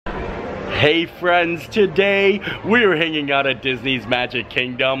Hey friends, today we're hanging out at Disney's Magic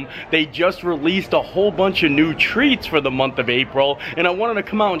Kingdom. They just released a whole bunch of new treats for the month of April, and I wanted to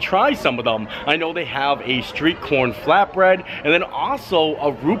come out and try some of them. I know they have a street corn flatbread, and then also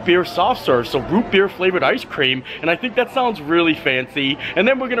a root beer soft serve, so root beer flavored ice cream, and I think that sounds really fancy. And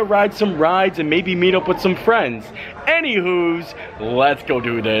then we're gonna ride some rides and maybe meet up with some friends. Anywho's, let's go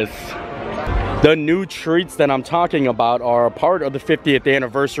do this. The new treats that I'm talking about are a part of the 50th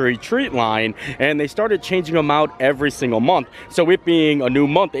anniversary treat line, and they started changing them out every single month. So it being a new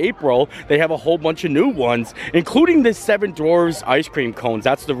month, April, they have a whole bunch of new ones, including the 7 Dwarfs ice cream cones.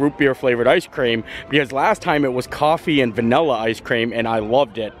 That's the root beer flavored ice cream, because last time it was coffee and vanilla ice cream, and I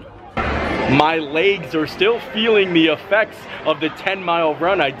loved it. My legs are still feeling the effects of the 10-mile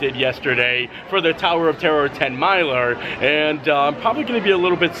run I did yesterday for the Tower of Terror 10-miler, and I'm probably going to be a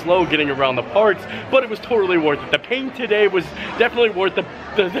little bit slow getting around the parks, but it was totally worth it. The pain today was definitely worth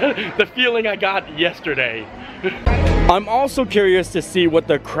the feeling I got yesterday. I'm also curious to see what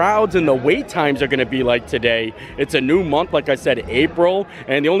the crowds and the wait times are going to be like today. It's a new month, like I said, April,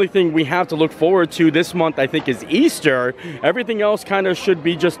 and the only thing we have to look forward to this month, I think, is Easter. Everything else kind of should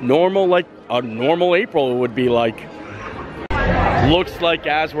be just normal, like a normal April would be like. Looks like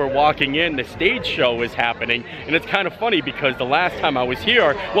as we're walking in, the stage show is happening, and it's kind of funny because the last time I was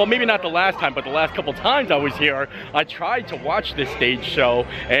here, well, maybe not the last time, but the last couple times I was here, I tried to watch this stage show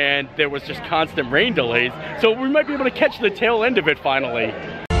and there was just constant rain delays, so we might be able to catch the tail end of it finally.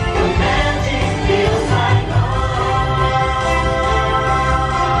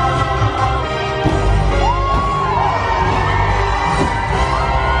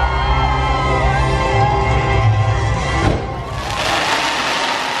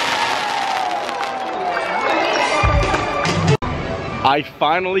 I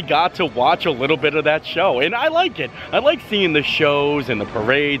finally got to watch a little bit of that show, and I like it. I like seeing the shows and the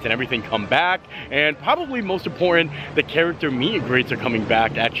parades and everything come back, and probably most important, the character meet and greets are coming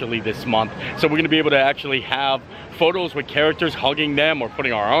back actually this month. So we're gonna be able to actually have photos with characters, hugging them or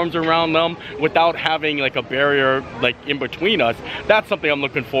putting our arms around them without having like a barrier like in between us. That's something I'm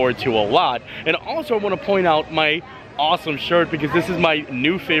looking forward to a lot. And also I want to point out my awesome shirt, because this is my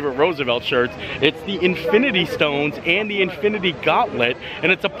new favorite Roosevelt shirts. It's the Infinity Stones and the Infinity Gauntlet,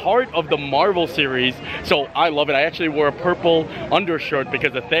 and it's a part of the Marvel series, so I love it. I actually wore a purple undershirt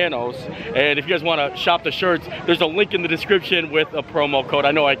because of Thanos, and if you guys want to shop the shirts, there's a link in the description with a promo code.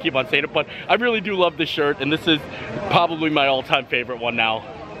 I know I keep on saying it, but I really do love this shirt, and this is probably my all-time favorite one now.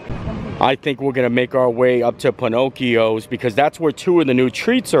 I think we're gonna make our way up to Pinocchio's because that's where 2 of the new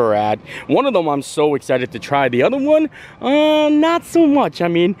treats are at. One of them I'm so excited to try. The other one, not so much. I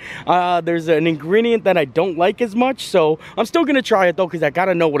mean, there's an ingredient that I don't like as much, so I'm still gonna try it though because I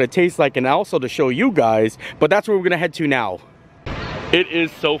gotta know what it tastes like and also to show you guys. But that's where we're gonna head to now. It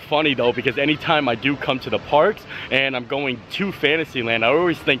is so funny though, because anytime I do come to the parks and I'm going to Fantasyland, I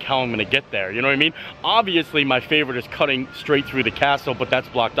always think how I'm gonna get there, you know what I mean? Obviously my favorite is cutting straight through the castle, but that's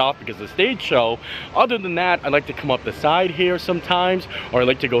blocked off because of the stage show. Other than that, I like to come up the side here sometimes, or I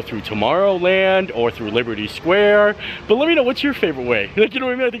like to go through Tomorrowland or through Liberty Square. But let me know, what's your favorite way? Like, you know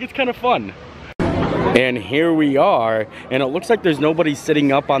what I mean? I think it's kind of fun. And here we are, and it looks like there's nobody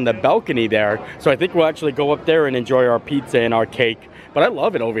sitting up on the balcony there, so I think we'll actually go up there and enjoy our pizza and our cake. But I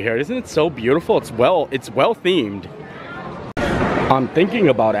love it over here. Isn't it so beautiful? It's well themed. I'm thinking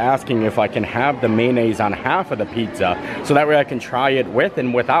about asking if I can have the mayonnaise on half of the pizza, so that way I can try it with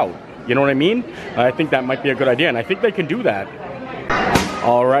and without. You know what I mean? I think that might be a good idea, and I think they can do that.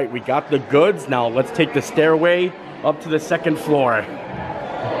 All right, we got the goods. Now let's take the stairway up to the 2nd floor.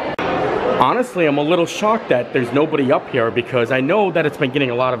 Honestly, I'm a little shocked that there's nobody up here because I know that it's been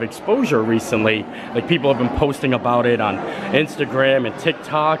getting a lot of exposure recently. Like, people have been posting about it on Instagram and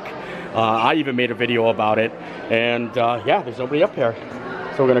TikTok. I even made a video about it. And yeah, there's nobody up here.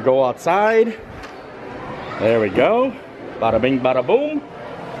 So we're gonna go outside. There we go. Bada bing, bada boom.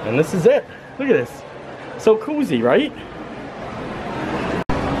 And this is it. Look at this. So cozy, right?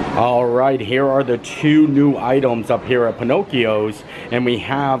 All right, here are the 2 new items up here at Pinocchio's, and we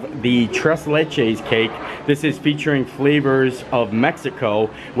have the Tres Leches cake. This is featuring flavors of Mexico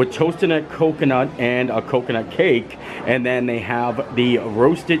with toasted nut coconut and a coconut cake, and then they have the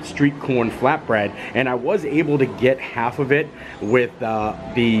roasted street corn flatbread, and I was able to get half of it with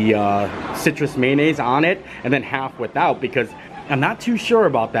the citrus mayonnaise on it and then half without, because I'm not too sure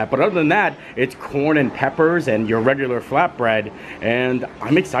about that, but other than that, it's corn and peppers and your regular flatbread, and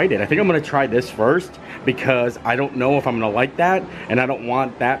I'm excited. I think I'm gonna try this first because I don't know if I'm gonna like that, and I don't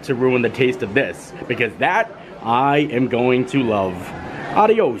want that to ruin the taste of this, because that I am going to love.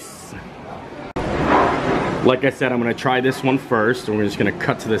 Adios. Like I said, I'm gonna try this one first, and we're just gonna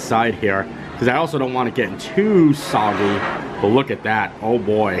cut to the side here, because I also don't want it getting too soggy. But look at that, oh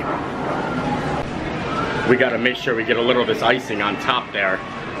boy. We gotta make sure we get a little of this icing on top there.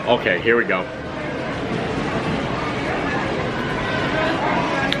 Okay, here we go.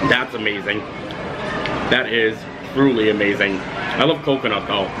 That's amazing. That is truly amazing. I love coconut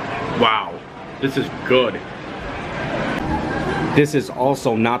though. Wow, this is good. This is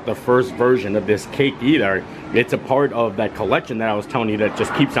also not the first version of this cake either. It's a part of that collection that I was telling you that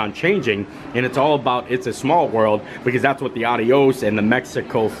just keeps on changing, and it's all about It's a Small World, because that's what the Adios and the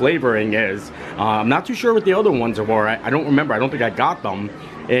Mexico flavoring is. I'm not too sure what the other ones were. I don't remember. I don't think I got them.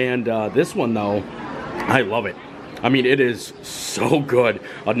 And this one though, I love it. I mean, it is so good.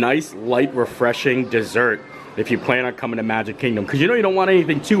 A nice, light, refreshing dessert if you plan on coming to Magic Kingdom, because you know you don't want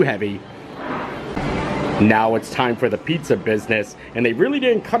anything too heavy. Now it's time for the pizza business, and they really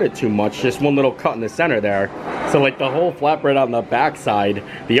didn't cut it too much, just one little cut in the center there. So like the whole flatbread on the back side,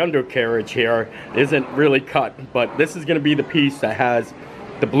 the undercarriage here isn't really cut, but this is gonna be the piece that has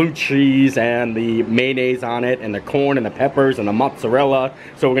the blue cheese and the mayonnaise on it, and the corn and the peppers and the mozzarella.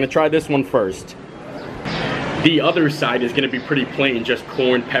 So we're gonna try this one first. The other side is gonna be pretty plain, just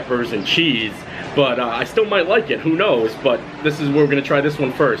corn, peppers, and cheese, but I still might like it, who knows, but this is where we're gonna try this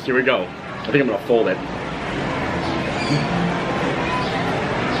one first. Here we go. I think I'm gonna fold it.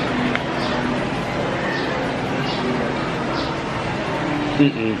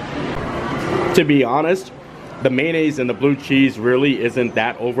 To be honest, the mayonnaise and the blue cheese really isn't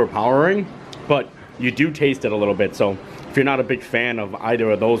that overpowering, but you do taste it a little bit. So if you're not a big fan of either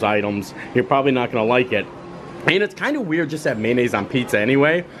of those items, you're probably not gonna like it. And it's kind of weird just to have mayonnaise on pizza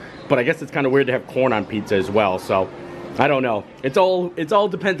anyway, but I guess it's kind of weird to have corn on pizza as well. So I don't know. It all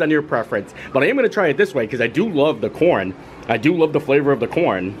depends on your preference. But I am gonna try it this way because I do love the corn. I do love the flavor of the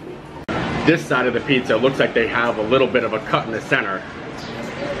corn. This side of the pizza looks like they have a little bit of a cut in the center.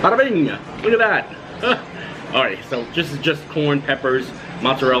 Bada bing! Look at that. All right, so this is just corn, peppers,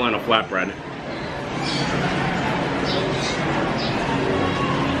 mozzarella, and a flatbread.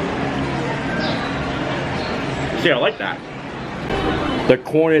 See, I like that. The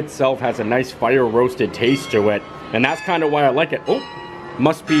corn itself has a nice fire roasted taste to it, and that's kind of why I like it. Oh,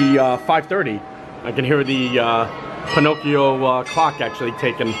 must be 5:30. I can hear the Pinocchio clock actually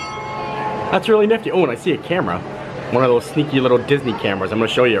ticking. That's really nifty. Oh, and I see a camera. One of those sneaky little Disney cameras. I'm gonna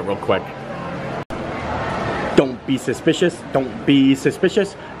show you it real quick. Don't be suspicious, don't be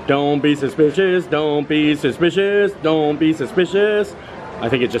suspicious, don't be suspicious, don't be suspicious, don't be suspicious. I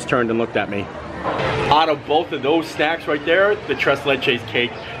think it just turned and looked at me. Out of both of those snacks right there, the Tres Leches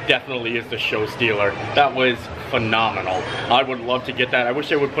cake definitely is the show stealer. That was phenomenal. I would love to get that. I wish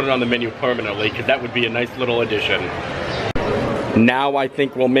they would put it on the menu permanently, because that would be a nice little addition. Now I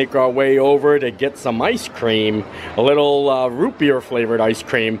think we'll make our way over to get some ice cream. A little root beer flavored ice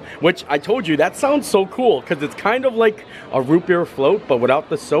cream, which I told you, that sounds so cool because it's kind of like a root beer float but without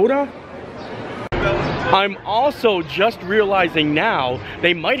the soda. I'm also just realizing now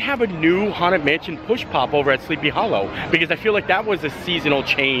they might have a new Haunted Mansion push pop over at Sleepy Hollow, because I feel like that was a seasonal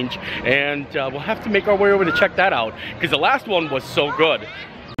change, and we'll have to make our way over to check that out because the last one was so good.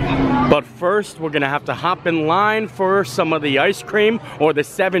 But first, we're gonna have to hop in line for some of the ice cream, or the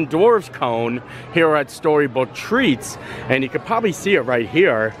Seven Dwarfs cone here at Storybook Treats. And you can probably see it right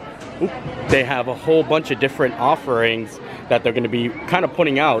here. Oop, they have a whole bunch of different offerings that they're gonna be kind of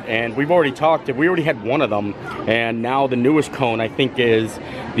putting out. And we've already talked, we already had one of them. And now the newest cone, I think, is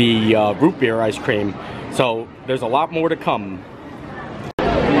the root beer ice cream. So there's a lot more to come.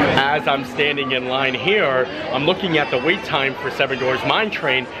 As I'm standing in line here, I'm looking at the wait time for Seven Dwarfs Mine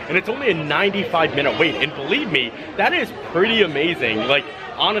Train, and it's only a 95-minute wait. And believe me, that is pretty amazing. Like,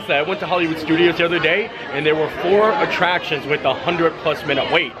 honestly, I went to Hollywood Studios the other day, and there were 4 attractions with a 100+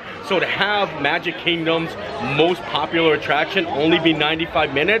 minute wait. So to have Magic Kingdom's most popular attraction only be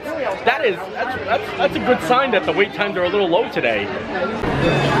 95 minutes, that's a good sign that the wait times are a little low today.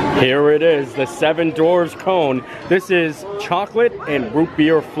 Here it is, the Seven Dwarfs cone. This is chocolate and root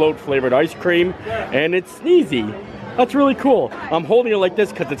beer float flavored ice cream, and it's sneezy. That's really cool. I'm holding it like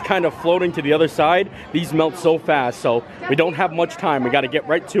this because it's kind of floating to the other side. These melt so fast, so we don't have much time. We got to get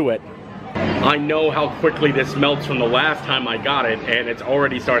right to it. I know how quickly this melts from the last time I got it, and it's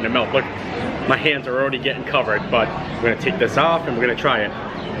already starting to melt. Look, my hands are already getting covered, but we're gonna take this off and we're gonna try it.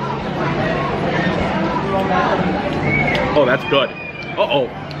 Oh, that's good. Uh-oh,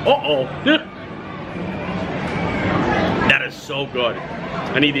 uh-oh. That is so good.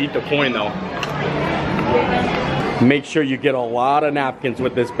 I need to eat the coin though. Make sure you get a lot of napkins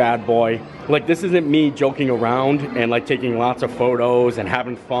with this bad boy. Like, this isn't me joking around and like taking lots of photos and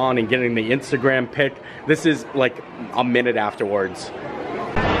having fun and getting the Instagram pic. This is like a minute afterwards.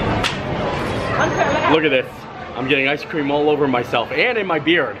 Look at this. I'm getting ice cream all over myself and in my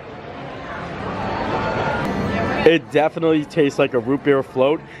beard. It definitely tastes like a root beer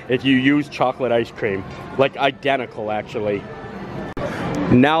float if you use chocolate ice cream. Like, identical actually.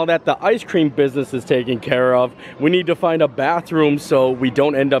 Now that the ice cream business is taken care of, we need to find a bathroom so we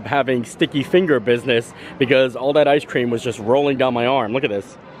don't end up having sticky finger business because all that ice cream was just rolling down my arm. Look at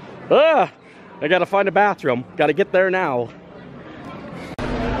this. Ah, I gotta find a bathroom. Gotta get there now.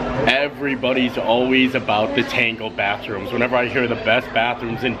 Everybody's always about the Tangled bathrooms. Whenever I hear the best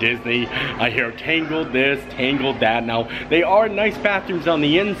bathrooms in Disney, I hear Tangled this, Tangled that. Now, they are nice bathrooms on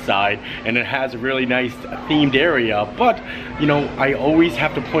the inside, and it has a really nice themed area, but, you know, I always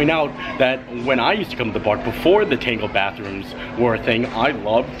have to point out that when I used to come to the park, before the Tangled bathrooms were a thing, I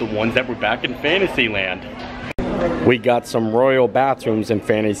loved the ones that were back in Fantasyland. We got some royal bathrooms in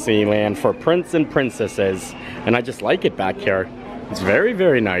Fantasyland for prince and princesses, and I just like it back here. It's very,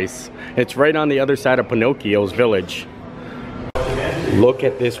 very nice. It's right on the other side of Pinocchio's village. Look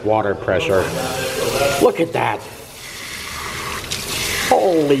at this water pressure. Look at that.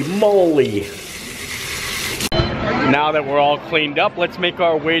 Holy moly. Now that we're all cleaned up, let's make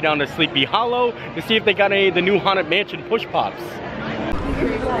our way down to Sleepy Hollow to see if they got any of the new Haunted Mansion push pops.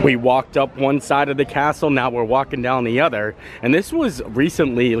 We walked up one side of the castle, now we're walking down the other, and this was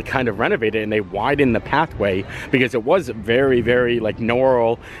recently kind of renovated and they widened the pathway because it was very, very like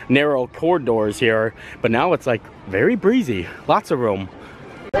narrow corridors here, but now it's like very breezy, lots of room.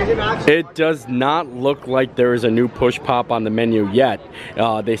 It does not look like there is a new push pop on the menu yet.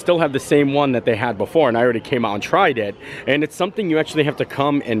 They still have the same one that they had before, and I already came out and tried it, and it's something you actually have to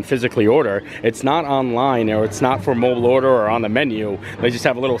come and physically order. It's not online, or it's not for mobile order or on the menu. They just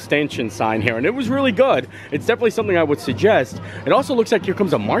have a little stanchion sign here, and it was really good. It's definitely something I would suggest. It also looks like here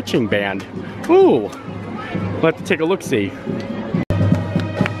comes a marching band. Ooh, we'll have to take a look-see.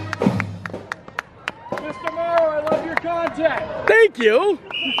 Mr. Morrow, I love your content. Thank you.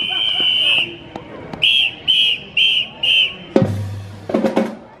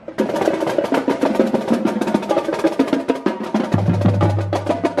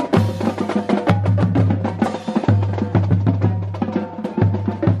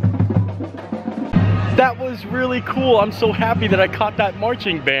 That was really cool. I'm so happy that I caught that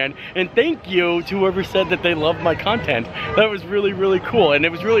marching band, and thank you to whoever said that they loved my content. That was really, really cool, and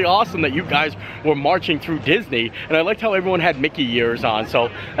it was really awesome that you guys were marching through Disney, and I liked how everyone had Mickey ears on, so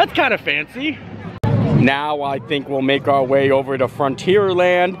that's kind of fancy. Now I think we'll make our way over to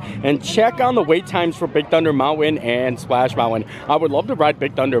Frontierland and check on the wait times for Big Thunder Mountain and Splash Mountain. I would love to ride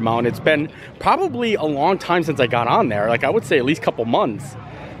Big Thunder Mountain. It's been probably a long time since I got on there, like I would say at least a couple months.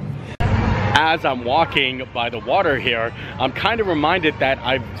 As I'm walking by the water here, I'm kind of reminded that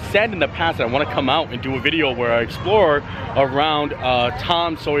I've said in the past that I want to come out and do a video where I explore around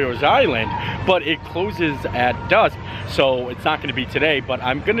Tom Sawyer's Island, but it closes at dusk, so it's not going to be today, but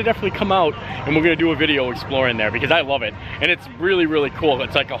I'm going to definitely come out and we're going to do a video exploring there because I love it, and it's really, really cool.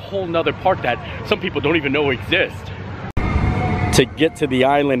 It's like a whole nother park that some people don't even know exists. To get to the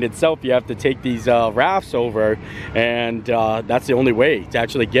island itself, you have to take these rafts over, and that's the only way to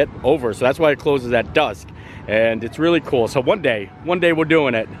actually get over. So that's why it closes at dusk, and it's really cool. So one day we're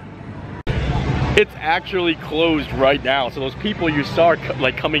doing it. It's actually closed right now. So those people you saw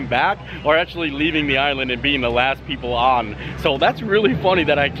like coming back are actually leaving the island and being the last people on. So that's really funny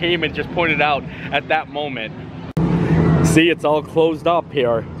that I came and just pointed out at that moment. See, it's all closed up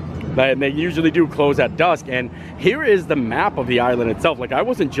here. And they usually do close at dusk, and here is the map of the island itself. Like, I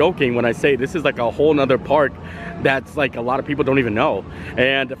wasn't joking when I say this is like a whole nother park that's like a lot of people don't even know.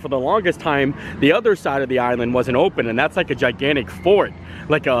 And for the longest time, the other side of the island wasn't open, and that's like a gigantic fort,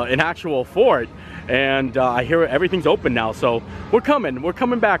 like an actual fort. And I hear everything's open now, so we're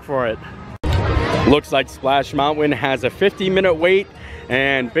coming back for it. Looks like Splash Mountain has a 50-minute wait,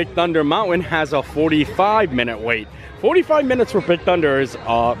 and Big Thunder Mountain has a 45-minute wait. 45 minutes for Big Thunder is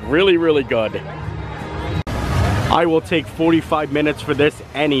really, really good. I will take 45 minutes for this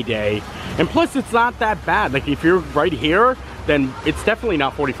any day. And plus, it's not that bad. Like, if you're right here, then it's definitely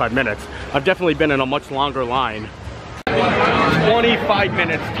not 45 minutes. I've definitely been in a much longer line. 25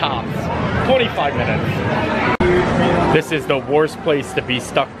 minutes tops. 25 minutes. This is the worst place to be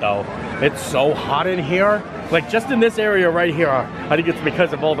stuck, though. It's so hot in here. Like, just in this area right here, I think it's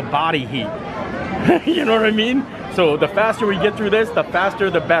because of all the body heat. You know what I mean? So the faster we get through this, the faster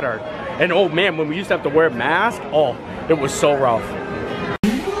the better. And oh man, when we used to have to wear a mask, oh, it was so rough.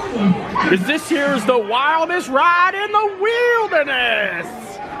 Is this here's the wildest ride in the wilderness.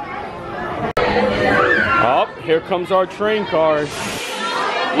 Oh, here comes our train car.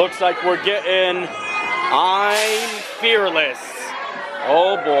 Looks like we're getting I'm Fearless.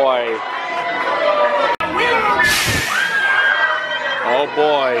 Oh boy. Oh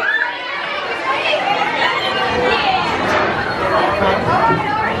boy.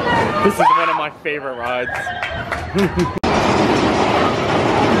 This is one of my favorite rides.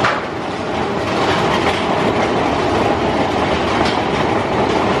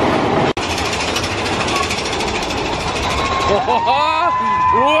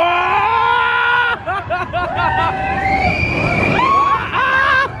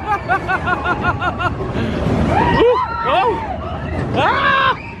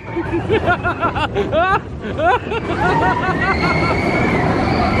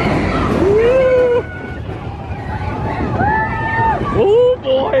 Oh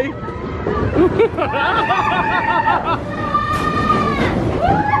boy!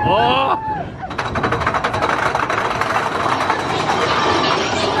 Oh!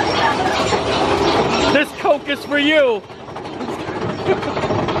 This Coke is for you!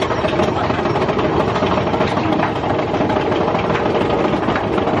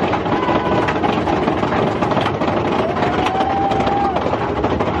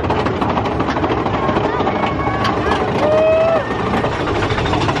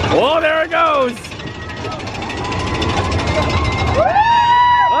 Oh, there it goes!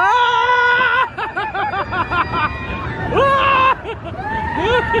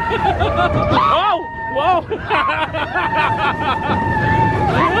 Oh! Whoa!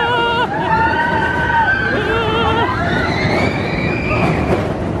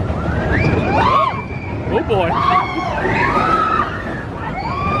 Oh boy!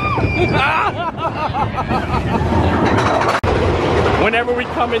 Whenever we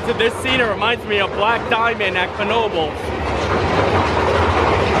come into this scene, it reminds me of Black Diamond at Knoebels.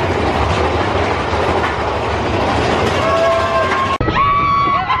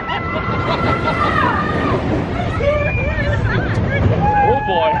 Oh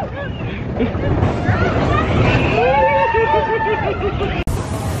boy.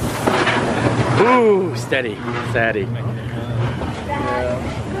 Ooh, steady, steady.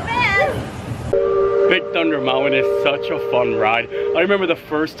 Big Thunder Mountain is such a fun ride. I remember the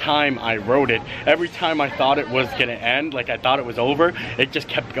first time I rode it, every time I thought it was gonna end, like I thought it was over, it just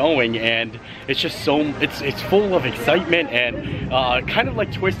kept going, and it's just so, it's full of excitement and kind of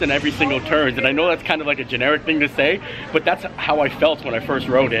like twists in every single turn. And I know that's kind of like a generic thing to say, but that's how I felt when I first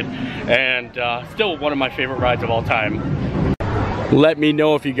rode it, and still one of my favorite rides of all time. Let me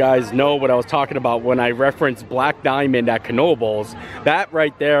know if you guys know what I was talking about when I referenced Black Diamond at Knoebels. That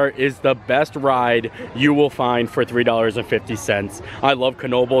right there is the best ride you will find for $3.50. I love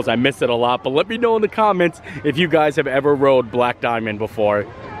Knoebels, I miss it a lot, but let me know in the comments if you guys have ever rode Black Diamond before.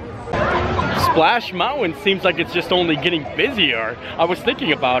 Splash Mountain seems like it's just only getting busier. I was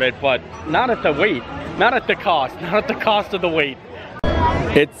thinking about it, but not at the wait, not at the cost, not at the cost of the wait.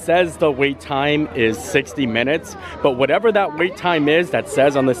 It says the wait time is 60 minutes, but whatever that wait time is that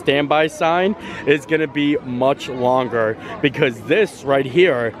says on the standby sign is gonna be much longer, because this right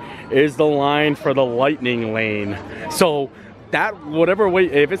here is the line for the lightning lane. So that whatever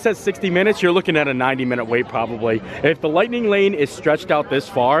wait, if it says 60 minutes, you're looking at a 90-minute wait probably. If the lightning lane is stretched out this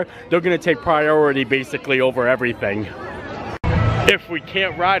far, they're gonna take priority basically over everything. If we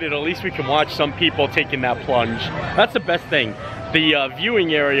can't ride it, at least we can watch some people taking that plunge. That's the best thing. The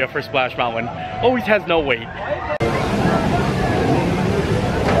viewing area for Splash Mountain always has no wait.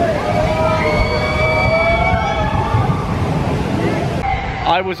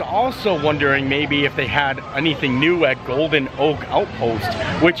 I was also wondering maybe if they had anything new at Golden Oak Outpost,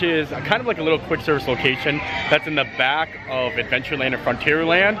 which is kind of like a little quick service location that's in the back of Adventureland and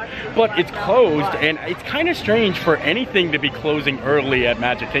Frontierland, but it's closed, and it's kind of strange for anything to be closing early at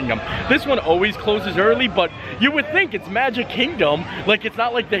Magic Kingdom. This one always closes early, but you would think it's Magic Kingdom, like it's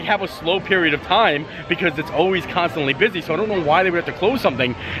not like they have a slow period of time because it's always constantly busy, so I don't know why they would have to close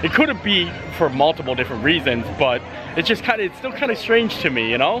something. It could be for multiple different reasons, but it's just kind of, it's still kind of strange to me,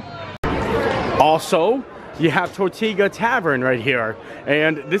 you know? Also, you have Tortuga Tavern right here,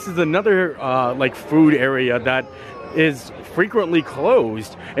 and this is another like food area that is frequently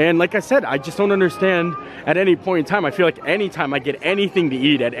closed. And like I said, I just don't understand at any point in time. I feel like anytime I get anything to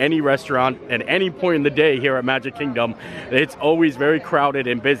eat at any restaurant at any point in the day here at Magic Kingdom, it's always very crowded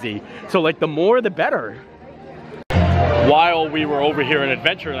and busy. So like the more the better. While we were over here in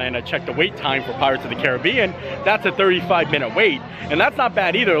Adventureland, I checked the wait time for Pirates of the Caribbean. That's a 35-minute wait, and that's not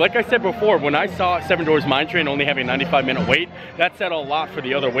bad either. Like I said before, when I saw Seven Dwarfs Mine Train only having a 95-minute wait, that said a lot for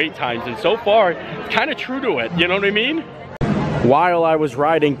the other wait times, and so far, it's kind of true to it, you know what I mean? While I was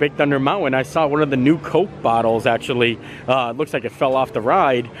riding Big Thunder Mountain, I saw one of the new Coke bottles actually, looks like it fell off the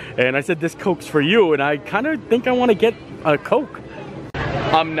ride, and I said, this Coke's for you, and I kind of think I want to get a Coke.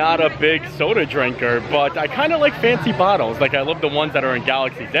 I'm not a big soda drinker, but I kind of like fancy bottles. Like, I love the ones that are in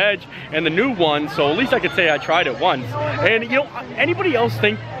Galaxy's Edge and the new ones, so at least I could say I tried it once. And, you know, anybody else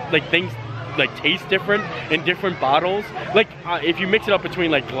think, like, things, like, taste different in different bottles? Like, if you mix it up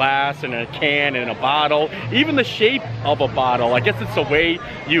between, like, glass and a can and a bottle, even the shape of a bottle, I guess it's the way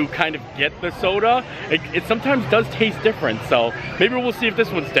you kind of get the soda. It sometimes does taste different, so maybe we'll see if this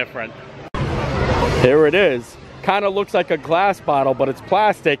one's different. Here it is. Kind of looks like a glass bottle, but it's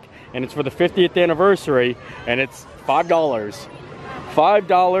plastic, and it's for the 50th anniversary, and it's $5.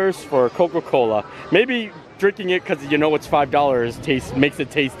 $5 for Coca-Cola. Maybe drinking it because you know it's $5 makes it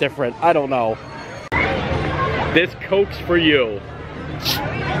taste different. I don't know. This Coke's for you.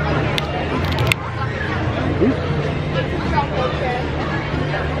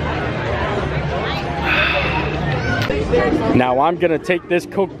 Now I'm gonna take this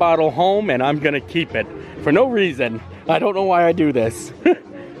Coke bottle home and I'm gonna keep it for no reason. I don't know why I do this.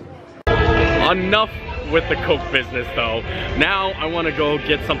 Enough with the Coke business though. Now I want to go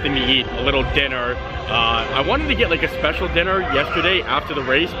get something to eat, a little dinner. I wanted to get like a special dinner yesterday after the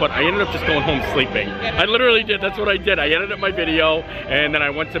race, but I ended up just going home sleeping. I literally did, that's what I did. I edited my video and then I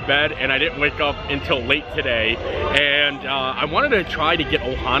went to bed and I didn't wake up until late today. And I wanted to try to get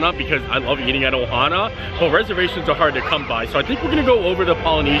Ohana because I love eating at Ohana, but reservations are hard to come by. So I think we're gonna go over to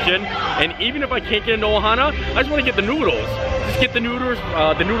Polynesian, and even if I can't get into Ohana, I just want to get the noodles. Just get the noodles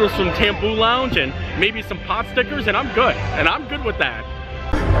from Tambu Lounge and maybe some pot stickers, and I'm good. And I'm good with that.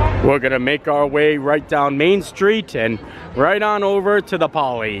 We're gonna make our way right down Main Street and right on over to the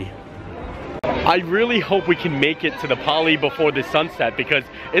Poly. I really hope we can make it to the Poly before the sunset because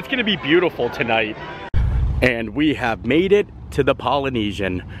it's gonna be beautiful tonight. And we have made it to the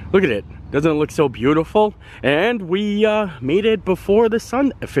Polynesian. Look at it. Doesn't it look so beautiful? And we made it before the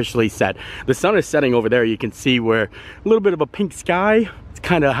sun officially set. The sun is setting over there. You can see where a little bit of a pink sky. It's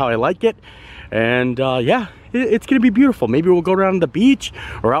kind of how I like it. And yeah, it's gonna be beautiful. Maybe we'll go down to the beach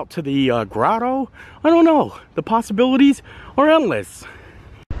or out to the grotto. I don't know. The possibilities are endless.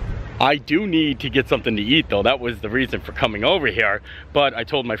 I do need to get something to eat though. That was the reason for coming over here. But I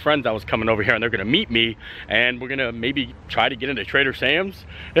told my friends I was coming over here and they're gonna meet me and we're gonna maybe try to get into Trader Sam's,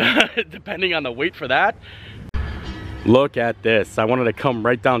 depending on the wait for that. Look at this. I wanted to come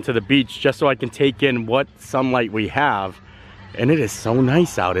right down to the beach just so I can take in what sunlight we have. And it is so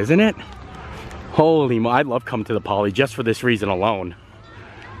nice out, isn't it? Holy mo, I love coming to the Poly just for this reason alone.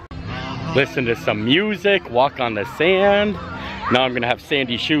 Listen to some music, walk on the sand. Now I'm gonna have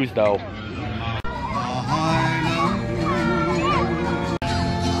sandy shoes though.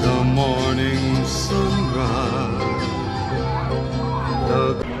 The morning sunrise.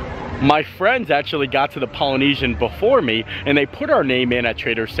 My friends actually got to the Polynesian before me and they put our name in at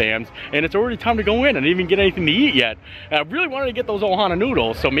Trader Sam's and it's already time to go in. I didn't even get anything to eat yet. And I really wanted to get those Ohana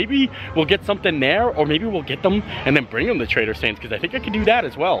noodles, so maybe we'll get something there or maybe we'll get them and then bring them to Trader Sam's because I think I can do that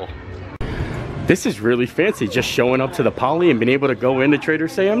as well. This is really fancy, just showing up to the Poly and being able to go into Trader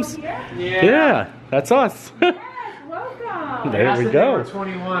Sam's. Yeah, that's us. Yes, welcome. There we go. We're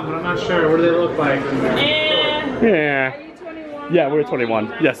 21, but I'm not sure. What do they look like? Yeah. Are you 21? Yeah, we're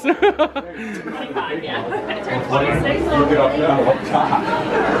 21. Yes. 25, yeah. 26.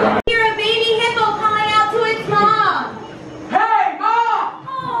 Hear a baby hippo calling out to its mom. Hey,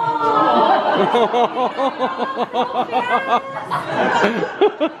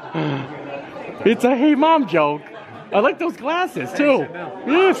 Mom! It's a hey mom joke. I like those glasses too.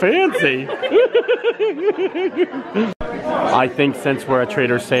 Yeah, fancy. I think since we're at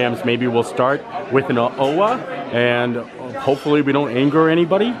Trader Sam's, maybe we'll start with an OWA and hopefully we don't anger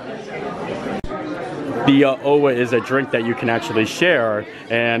anybody. The OWA is a drink that you can actually share,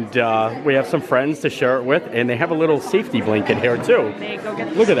 and we have some friends to share it with, and they have a little safety blanket here too.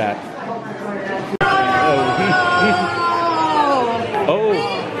 Look at that. Oh.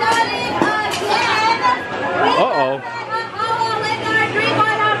 Uh-oh.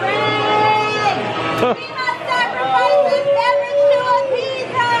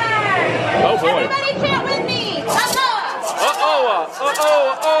 Oh boy. Everybody chant with me.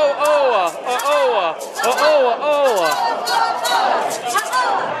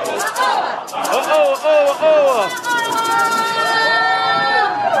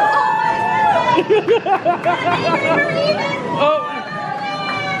 Oh.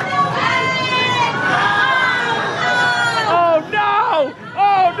 Oh no!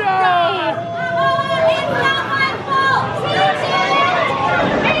 Oh no!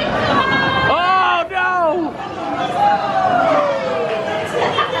 Oh no!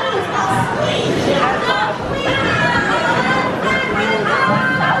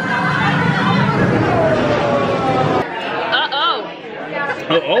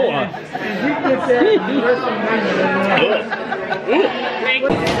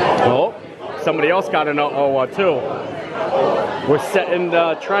 Oh, somebody else got an uh-oh too. We're setting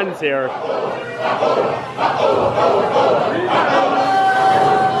the trends here.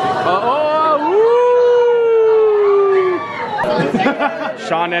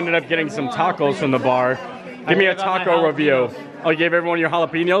 Sean ended up getting some tacos from the bar. Give me a taco review. Oh, you gave everyone your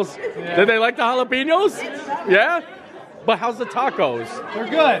jalapenos? Yeah. Did they like the jalapenos? Yeah? But how's the tacos? They're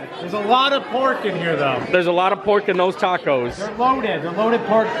good. There's a lot of pork in here, though. There's a lot of pork in those tacos. They're loaded. They're loaded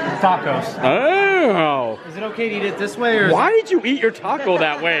pork tacos. Oh. Is it okay to eat it this way, or? Why did you eat your taco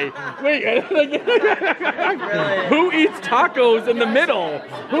that way? Wait. Who eats tacos in the middle?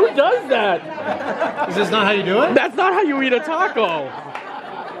 Who does that? Is this not how you do it? That's not how you eat a taco.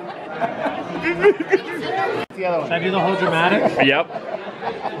 Should I do the whole dramatic? Yep.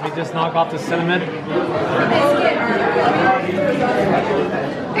 Let me just knock off the cinnamon.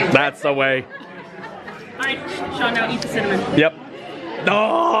 That's the way. Alright, Sean, now eat the cinnamon. Yep.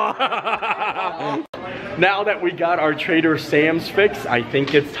 No. Now that we got our Trader Sam's fix, I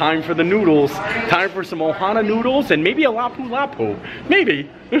think it's time for the noodles. Time for some Ohana noodles and maybe a lapu lapu. Maybe.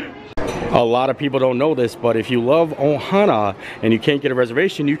 A lot of people don't know this, but if you love Ohana and you can't get a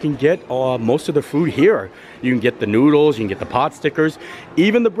reservation, you can get most of the food here. You can get the noodles, you can get the pot stickers,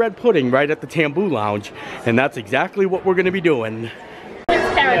 even the bread pudding right at the Tambu Lounge. And that's exactly what we're gonna be doing.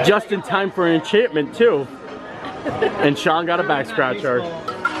 Just in time for enchantment too. And Sean got a back scratcher.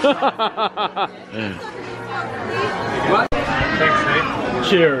 Thanks, Nate.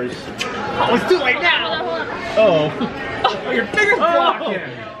 Cheers. Oh, it's too late now. Oh, your finger's blocking.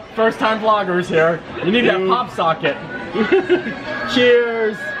 First time vloggers here. You need that pop socket.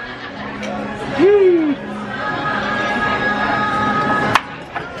 Cheers.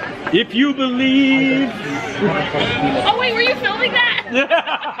 If you believe. Oh wait, were you filming that?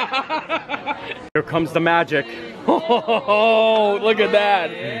 Here comes the magic. Oh, look at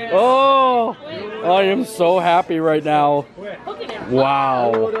that. Oh, I am so happy right now.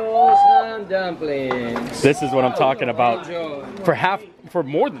 Wow. This is what I'm talking about. For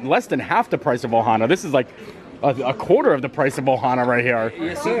less than half the price of Ohana. This is like a quarter of the price of Ohana right here.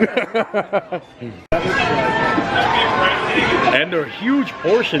 Yes, sir. And they're huge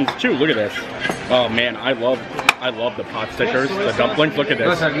portions too. Look at this. Oh man, I love the pot stickers, the dumplings. Look at this.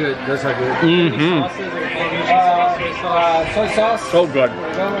 Those are good. Those are good. Mm-hmm. Soy sauce. So good.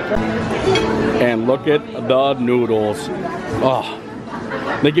 And look at the noodles. Oh,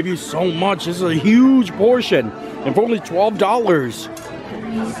 they give you so much. This is a huge portion, and for only $12.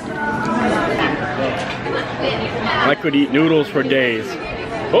 I could eat noodles for days.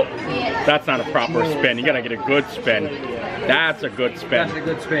 Oh, that's not a proper spin. You gotta get a good spin. That's a good spin. That's a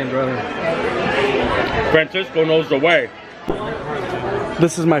good spin, brother. Francisco knows the way.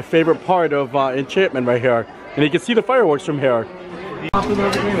 This is my favorite part of Enchantment right here. And you can see the fireworks from here.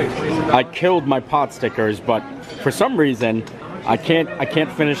 I killed my pot stickers, but for some reason, I can't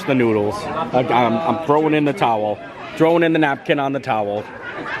finish the noodles. I'm throwing in the towel. Throwing in the napkin on the towel.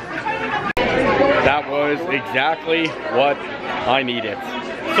 That was exactly what I needed.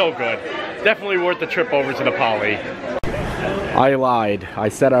 So good. Definitely worth the trip over to the Poly. I lied. I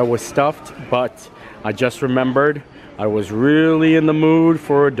said I was stuffed, but I just remembered I was really in the mood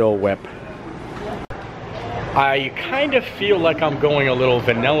for a Dole Whip. I kind of feel like I'm going a little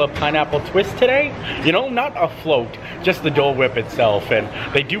vanilla pineapple twist today. You know, not a float, just the Dole Whip itself. And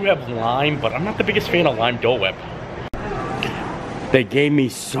they do have lime, but I'm not the biggest fan of lime Dole Whip. They gave me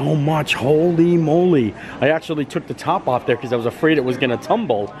so much, holy moly. I actually took the top off there because I was afraid it was gonna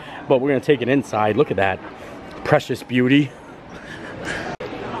tumble, but we're gonna take it inside. Look at that, precious beauty.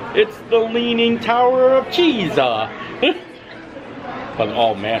 It's the Leaning Tower of Cheese. But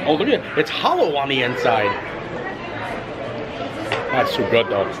oh man, oh look at it, it's hollow on the inside. That's too good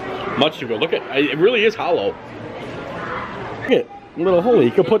though, much too good. Look at it, really is hollow. Look at it, a little holy.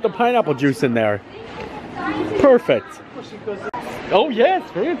 You could put the pineapple juice in there. Perfect. Oh yes,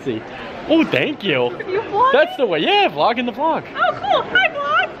 fancy. Oh, thank you. You vlogging? That's the way. Yeah, vlogging the vlog. Oh, cool. Hi,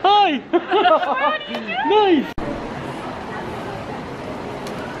 vlog. Hi. Nice.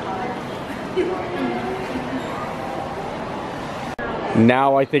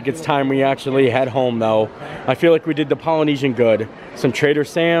 Now I think it's time we actually head home though. I feel like we did the Polynesian good. Some Trader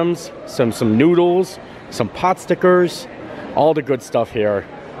Sam's, some noodles, some pot stickers, all the good stuff here.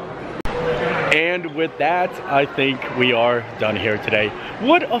 And with that, I think we are done here today.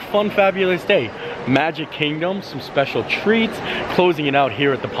 What a fun, fabulous day. Magic Kingdom, some special treats, closing it out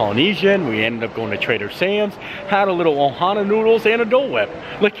here at the Polynesian. We ended up going to Trader Sam's, had a little Ohana noodles and a Dole Whip.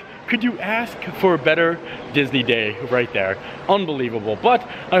 Like, could you ask for a better Disney day right there? Unbelievable. But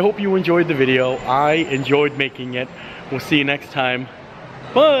I hope you enjoyed the video. I enjoyed making it. We'll see you next time.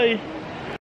 Bye.